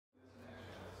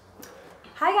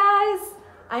Hi guys,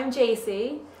 I'm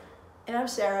JC. And I'm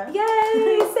Sarah.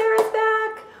 Yay, Sarah's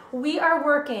back. We are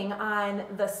working on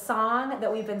the song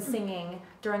that we've been singing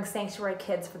during Sanctuary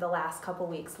Kids for the last couple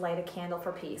weeks, Light a Candle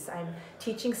for Peace. I'm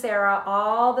teaching Sarah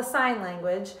all the sign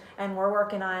language and we're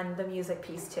working on the music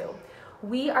piece too.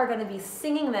 We are going to be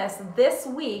singing this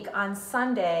week on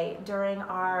Sunday during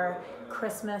our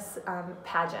Christmas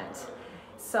pageant.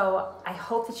 So I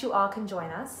hope that you all can join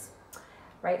us.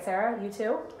 Right, Sarah? You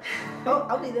too? Oh,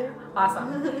 I'll be there.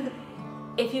 Awesome.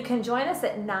 If you can join us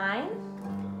at 9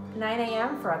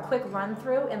 a.m. for a quick run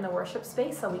through in the worship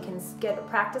space so we can get a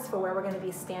practice for where we're going to be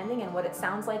standing and what it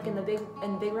sounds like in the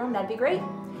big room, that'd be great.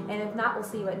 And if not, we'll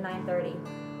see you at 9:30.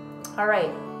 All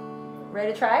right.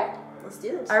 Ready to try? Let's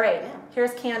do this. All right. Yeah.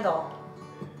 Here's Candle.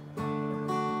 All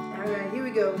right, here we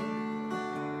go.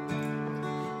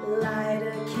 Light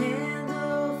a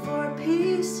candle for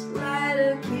peace, light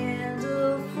a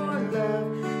candle for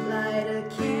love, light a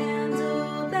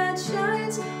candle that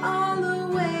shines all the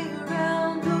way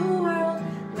around the world.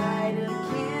 Light a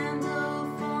candle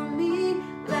for me,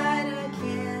 light a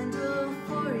candle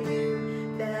for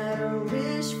you, that our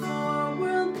wish for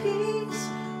world peace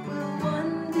will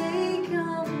one day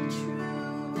come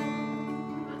true.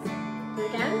 Do it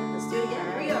again? Let's do it again.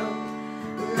 Here we go.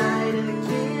 Light a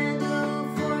candle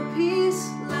for peace,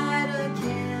 light a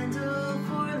candle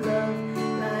for love,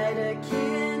 light a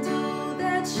candle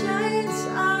that shines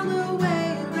all the way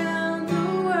around the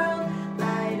world.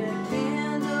 Light a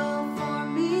candle for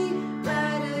me,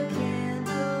 light a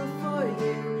candle for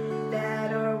you,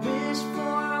 that our wish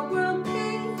for world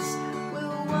peace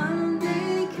will one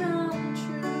day come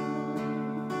true.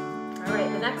 All right,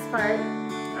 the next part.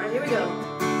 All right, here we go.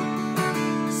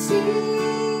 Sing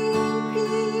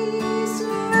peace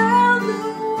around the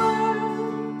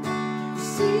world.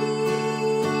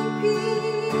 Sing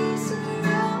peace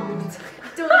around. I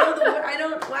don't know the word. I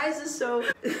don't. Why is this so?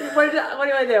 What do you want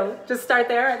to do? Just start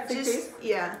there and sing peace? Just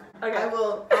yeah. Okay. I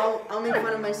will. I'll make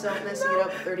fun of myself messing it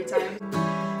up 30 times.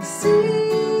 Sing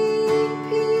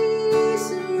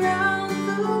peace around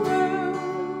the world.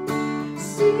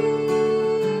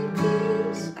 Sing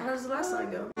peace. How does the last line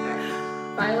go?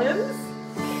 Violins.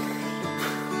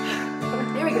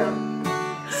 Here we go.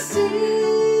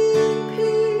 Sing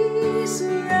peace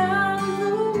around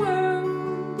the world.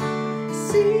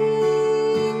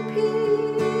 Sing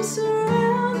peace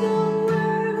around the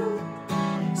world.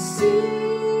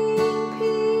 Sing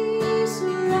peace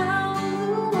around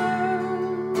the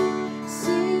world.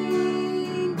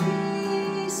 Sing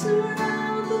peace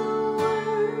around the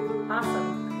world.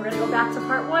 Awesome. We're going to go back to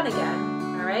part 1 again.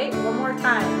 All right, one more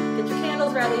time. Get your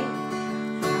candles ready.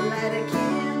 Light a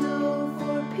candle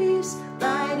for peace,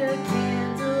 light a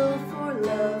candle for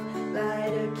love,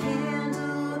 light a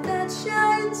candle that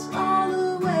shines all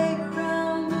the way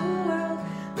around the world.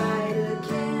 Light a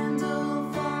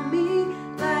candle for me,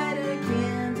 light a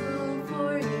candle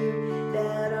for you,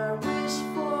 that our wish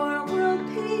for world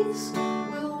peace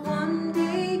will one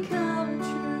day come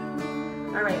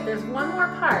true. All right, there's one more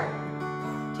part.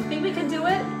 Do you think we can do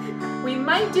it? We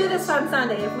might do this on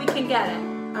Sunday if we can get it.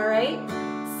 All right?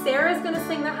 Sarah's going to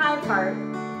sing the high part,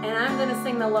 and I'm going to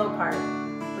sing the low part.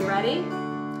 We ready?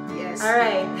 Yes. All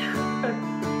right.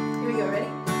 Here we go, ready?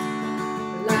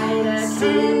 Light a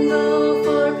candle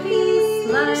for peace,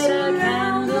 light a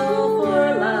candle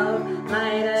for love,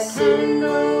 light a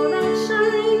candle that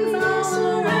shines all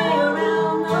the way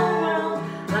around the world.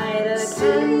 Light a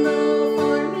candle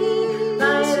for me,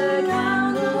 light a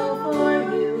candle for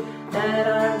you, that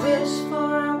our wish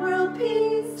for world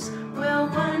peace will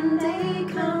one day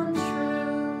come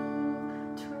true.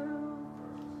 True.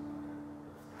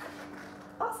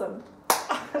 Awesome.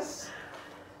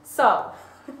 So,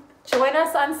 join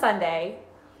us on Sunday.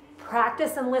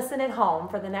 Practice and listen at home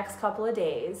for the next couple of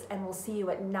days, and we'll see you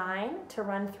at 9 to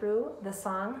run through the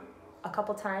song a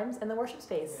couple times in the worship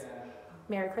space.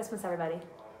 Merry Christmas, everybody.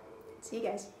 See you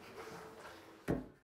guys.